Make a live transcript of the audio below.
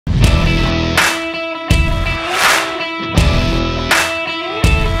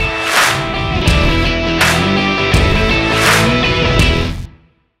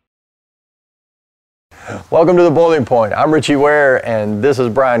Welcome to the Boling Point. I'm Ritchie WARE, and this is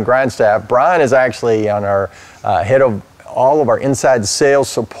Brian Grinestaff. Brian is actually on our head of all of our inside sales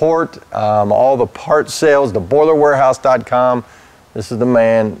support, all the parts sales, the boilerwarehouse.com. This is the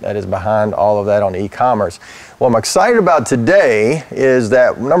man that is behind all of that on e-commerce. What I'm excited about today is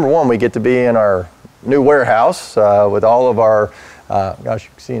that, number one, we get to be in our new warehouse with all of our, gosh,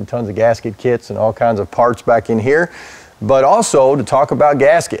 you're seeing tons of gasket kits and all kinds of parts back in here. But also to talk about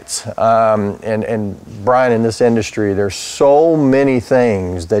gaskets. And Brian, in this industry, there's so many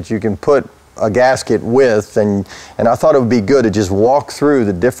things that you can put a gasket with, and I thought it would be good to just walk through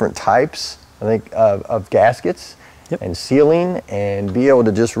the different types, I think, of gaskets. Yep. And sealing, and be able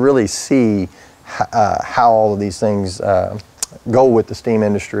to just really see how all of these things go with the steam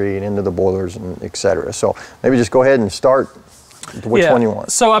industry and into the boilers and et cetera. So maybe just go ahead and start. Which one you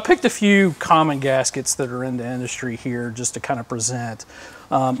want? So I picked a few common gaskets that are in the industry here just to kind of present.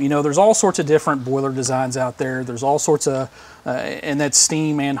 You know, there's all sorts of different boiler designs out there. There's all sorts of, and that's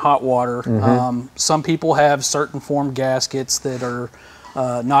steam and hot water. Mm-hmm. Some people have certain form gaskets that are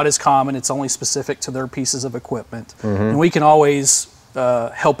not as common. It's only specific to their pieces of equipment. Mm-hmm. And we can always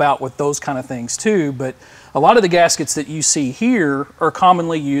help out with those kind of things too. But a lot of the gaskets that you see here are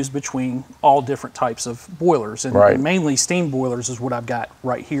commonly used between all different types of boilers, and, and mainly steam boilers is what I've got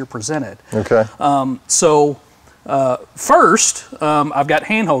right here presented. Okay. First, I've got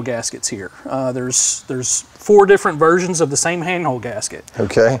handhold gaskets here. There's 4 different versions of the same handhold gasket.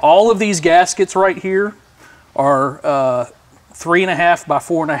 Okay. All of these gaskets right here are 3.5 by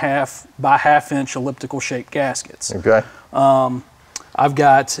 4.5 by 1/2 inch elliptical shaped gaskets. Okay. I've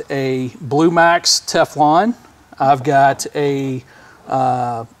got a Blue Max Teflon. I've got a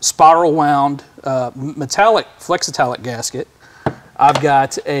spiral wound metallic flexitalic gasket. I've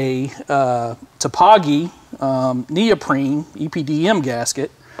got a Topagi neoprene EPDM gasket,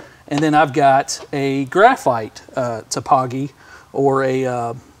 and then I've got a graphite Topagi, or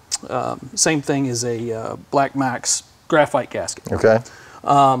a same thing as a Black Max graphite gasket. Okay.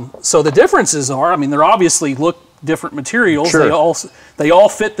 So the differences are, I mean, they're obviously look different materials. Sure. They all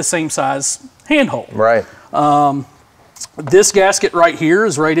fit the same size handhold. Right. This gasket right here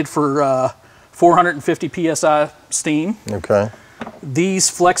is rated for 450 psi steam. Okay. These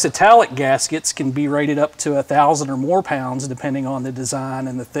flexitalic gaskets can be rated up to 1,000 or more pounds, depending on the design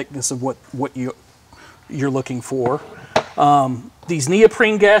and the thickness of what you're looking for. These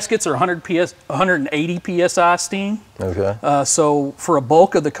neoprene gaskets are 180 psi steam. Okay. So for a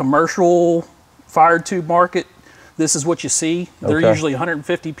bulk of the commercial fire tube market, this is what you see. They're usually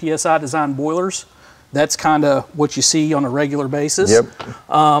 150 psi design boilers. That's kind of what you see on a regular basis. Yep.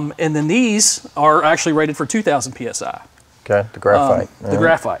 And then these are actually rated for 2,000 psi. Okay, the graphite. The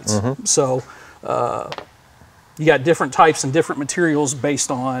graphites. Mm-hmm. So you got different types and different materials based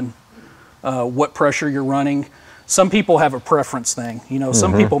on what pressure you're running. Some people have a preference thing. You know,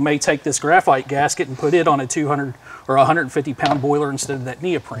 some people may take this graphite gasket and put it on a 200 or 150 pound boiler instead of that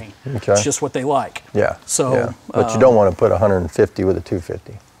neoprene. Okay. It's just what they like. Yeah. So, but you don't want to put 150 with a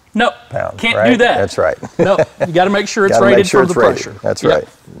 250. No, can't do that. That's right. No, you got to make sure it's rated for the pressure. That's right.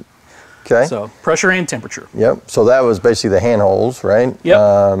 Okay. So pressure and temperature. Yep. So that was basically the handholds, right? Yep.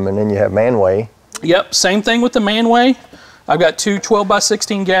 And then you have manway. Yep. Same thing with the manway. I've got 2 12 by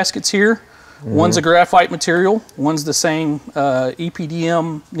 16 gaskets here. One's a graphite material, one's the same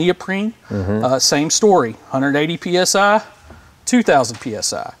EPDM neoprene. Same story, 180 psi, 2,000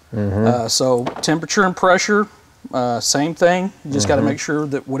 psi. So temperature and pressure, same thing. You just got to make sure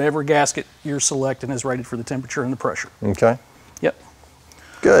that whatever gasket you're selecting is rated for the temperature and the pressure. Okay. Yep.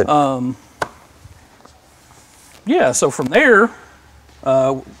 Good. Yeah, so from there,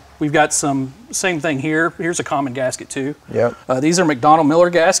 we've got some, same thing here. Here's a common gasket too. Yep. These are McDonnell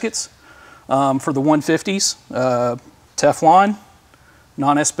Miller gaskets. For the 150s, Teflon,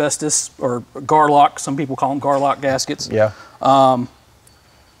 non-asbestos, or Garlock, some people call them Garlock gaskets. Yeah.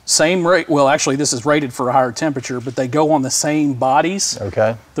 Same rate, well actually this is rated for a higher temperature, but they go on the same bodies.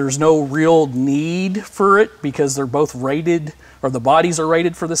 Okay. There's no real need for it because they're both rated, or the bodies are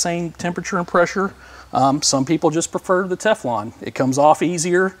rated for the same temperature and pressure. Some people just prefer the Teflon. It comes off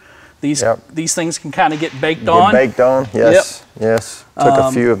easier. These things can kind of get baked on. Baked on, yes. Yep. Yes. Took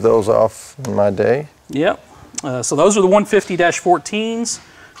a few of those off in my day. Yep. So those are the 150-14s,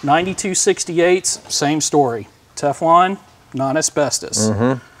 9268s, same story. Teflon, non-asbestos.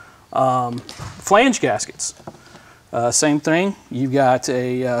 Flange gaskets, same thing. You've got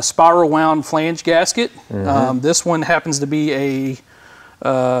a spiral wound flange gasket. This one happens to be a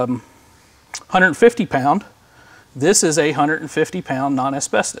 150 pound. This is a 150 pound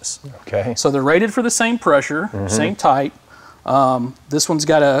non-asbestos. Okay. So they're rated for the same pressure, same type. This one's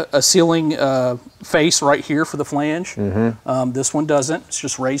got a sealing face right here for the flange. This one doesn't. It's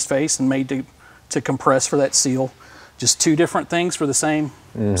just raised face and made to compress for that seal. Just two different things for the same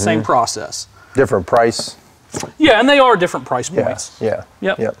process. Different price. Yeah, and they are different price points. Yeah.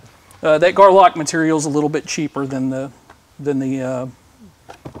 Yep. That Garlock material is a little bit cheaper than the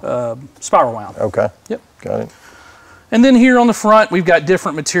spiral wound. Okay. Yep. Got it. And then here on the front, we've got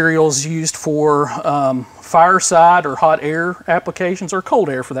different materials used for fireside or hot air applications, or cold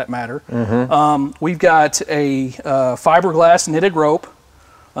air for that matter. We've got a fiberglass knitted rope.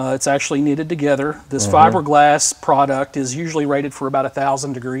 It's actually knitted together. This fiberglass product is usually rated for about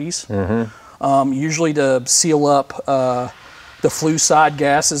 1,000 degrees, usually to seal up the flue side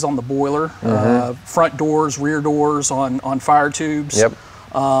gases on the boiler, front doors, rear doors on fire tubes,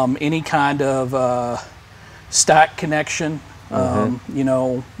 any kind of stack connection, you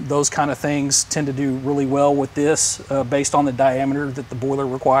know, those kind of things tend to do really well with this based on the diameter that the boiler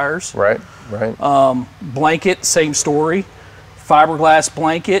requires. Right. Blanket, same story. Fiberglass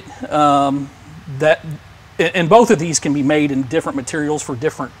blanket, and both of these can be made in different materials for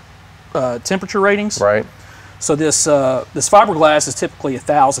different temperature ratings. Right. So this fiberglass is typically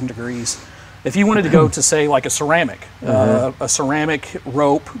 1,000 degrees. If you wanted to go to, say, like a ceramic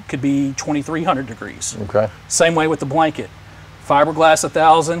rope could be 2,300 degrees. Okay. Same way with the blanket. Fiberglass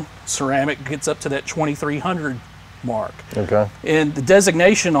 1,000, ceramic gets up to that 2,300 mark. Okay. And the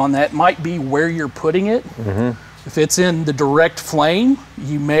designation on that might be where you're putting it. If it's in the direct flame,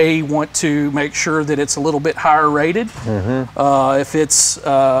 you may want to make sure that it's a little bit higher rated. If it's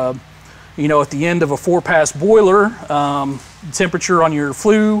you know, at the end of a 4-pass boiler, temperature on your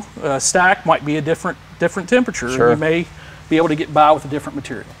flue stack might be a different temperature. Sure. You may be able to get by with a different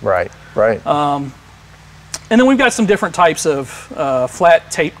material. Right. And then we've got some different types of flat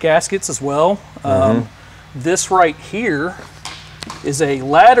tape gaskets as well. This right here is a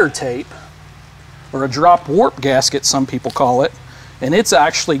ladder tape, or a drop warp gasket, some people call it. And it's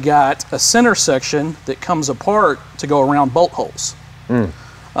actually got a center section that comes apart to go around bolt holes.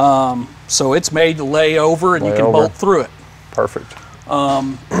 So it's made to lay over and you can bolt through it. Perfect.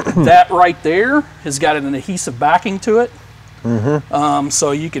 That right there has got an adhesive backing to it.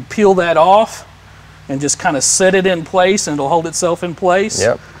 So you could peel that off and just kind of set it in place, and it'll hold itself in place.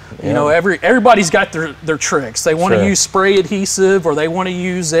 You know, everybody's got their tricks. They want to use spray adhesive, or they want to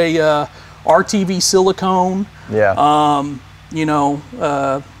use a RTV silicone. You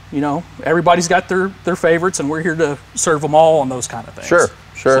know, everybody's got their favorites, and we're here to serve them all on those kind of things. Sure.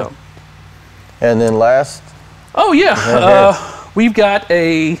 So. And then last? Oh yeah, we've got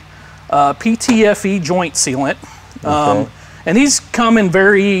a Ptfe joint sealant. And these come in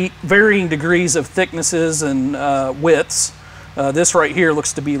varying degrees of thicknesses and widths. This right here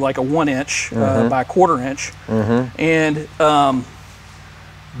looks to be like a 1 inch by a 1/4 inch. And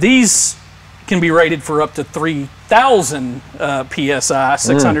these can be rated for up to 3,000 PSI,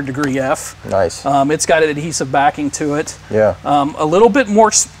 600 degree F. Nice. It's got an adhesive backing to it. Yeah. A little bit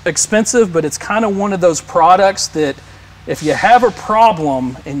more expensive, but it's kind of one of those products that if you have a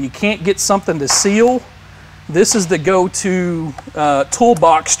problem and you can't get something to seal, this is the go-to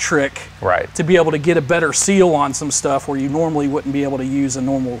toolbox trick to be able to get a better seal on some stuff where you normally wouldn't be able to use a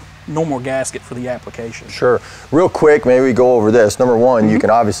normal gasket for the application. Sure. Real quick, maybe we go over this. Number one, you can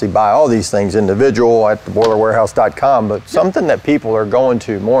obviously buy all these things individual at theboilerwarehouse.com, but something that people are going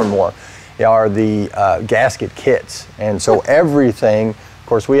to more and more are the gasket kits. And so everything, of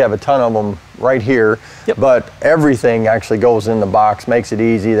course, we have a ton of them right here, but everything actually goes in the box, makes it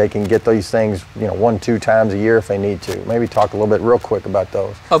easy. They can get these things, you know, 1-2 times a year if they need to. Maybe talk a little bit real quick about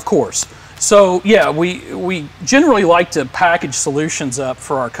those. Of course. So yeah, we generally like to package solutions up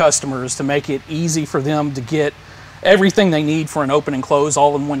for our customers to make it easy for them to get everything they need for an open and close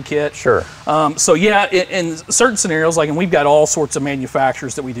all in one kit. Sure. So yeah, in certain scenarios, and we've got all sorts of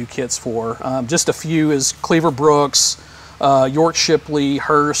manufacturers that we do kits for. Just a few is Cleaver Brooks, York Shipley,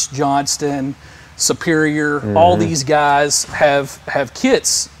 Hearst, Johnston, Superior. All these guys have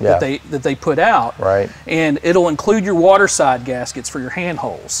kits that they put out. And it'll include your water side gaskets for your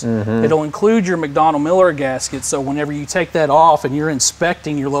handholds. It'll include your McDonnell Miller gaskets, so whenever you take that off and you're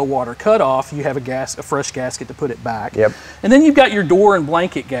inspecting your low water cutoff, you have a fresh gasket to put it back. And then you've got your door and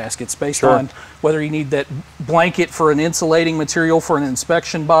blanket gaskets based on whether you need that blanket for an insulating material for an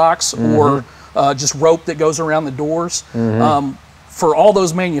inspection box or just rope that goes around the doors. For all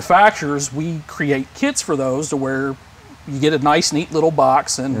those manufacturers, we create kits for those to where you get a nice, neat little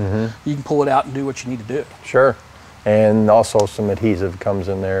box and you can pull it out and do what you need to do. Sure. And also some adhesive comes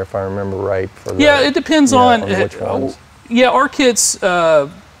in there, if I remember right. For the, it depends on which ones. our kits,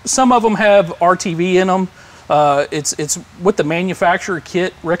 some of them have RTV in them. It's what the manufacturer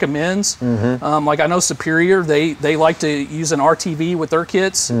kit recommends. Mm-hmm. Like I know Superior, they like to use an RTV with their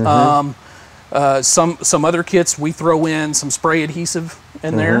kits. Mm-hmm. Some other kits we throw in some spray adhesive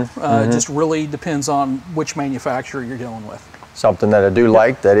in there. It just really depends on which manufacturer you're dealing with. Something that I do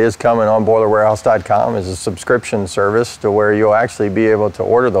like that is coming on BoilerWarehouse.com is a subscription service to where you'll actually be able to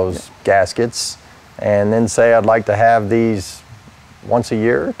order those gaskets and then say, I'd like to have these once a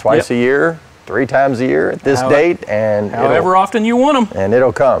year, twice a year, 3 times a year at this date, and however often you want them. And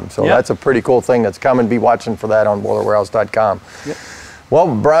it'll come. So that's a pretty cool thing that's coming. Be watching for that on BoilerWarehouse.com.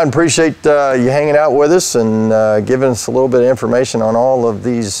 Well, Brian, appreciate you hanging out with us and giving us a little bit of information on all of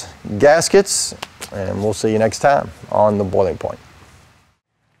these gaskets. And we'll see you next time on the Boiling Point.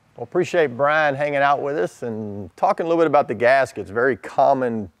 Well, appreciate Brian hanging out with us and talking a little bit about the gaskets. Very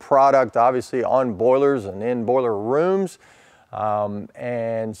common product, obviously, on boilers and in boiler rooms,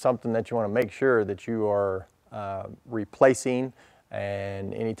 and something that you want to make sure that you are replacing.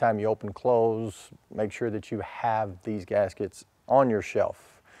 And anytime you open, close, make sure that you have these gaskets on your shelf.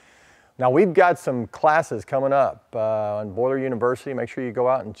 Now, we've got some classes coming up on Boiler University. Make sure you go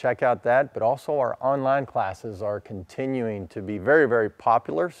out and check out that. But also our online classes are continuing to be very, very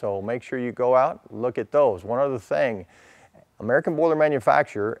popular. So make sure you go out, look at those. One other thing, American Boiler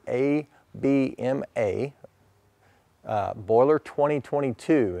Manufacturer, ABMA, Boiler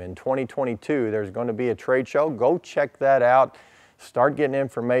 2022. In 2022, there's going to be a trade show. Go check that out. Start getting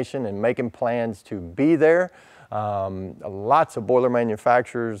information and making plans to be there. Lots of boiler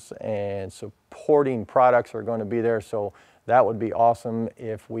manufacturers and supporting products are going to be there, so that would be awesome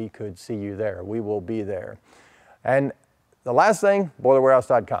if we could see you there. We will be there. And the last thing,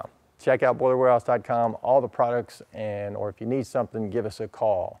 BoilerWarehouse.com. Check out BoilerWarehouse.com, all the products, or if you need something, give us a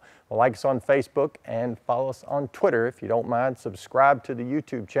call. Well, like us on Facebook and follow us on Twitter if you don't mind. Subscribe to the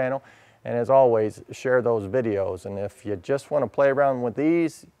YouTube channel, and as always, share those videos. And if you just want to play around with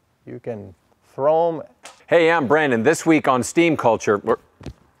these, you can throw them. Hey, I'm Brandon. This week on Steam Culture,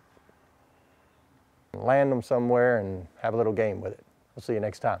 land them somewhere and have a little game with it. We'll see you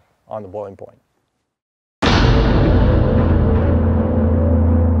next time on the Boiling Point.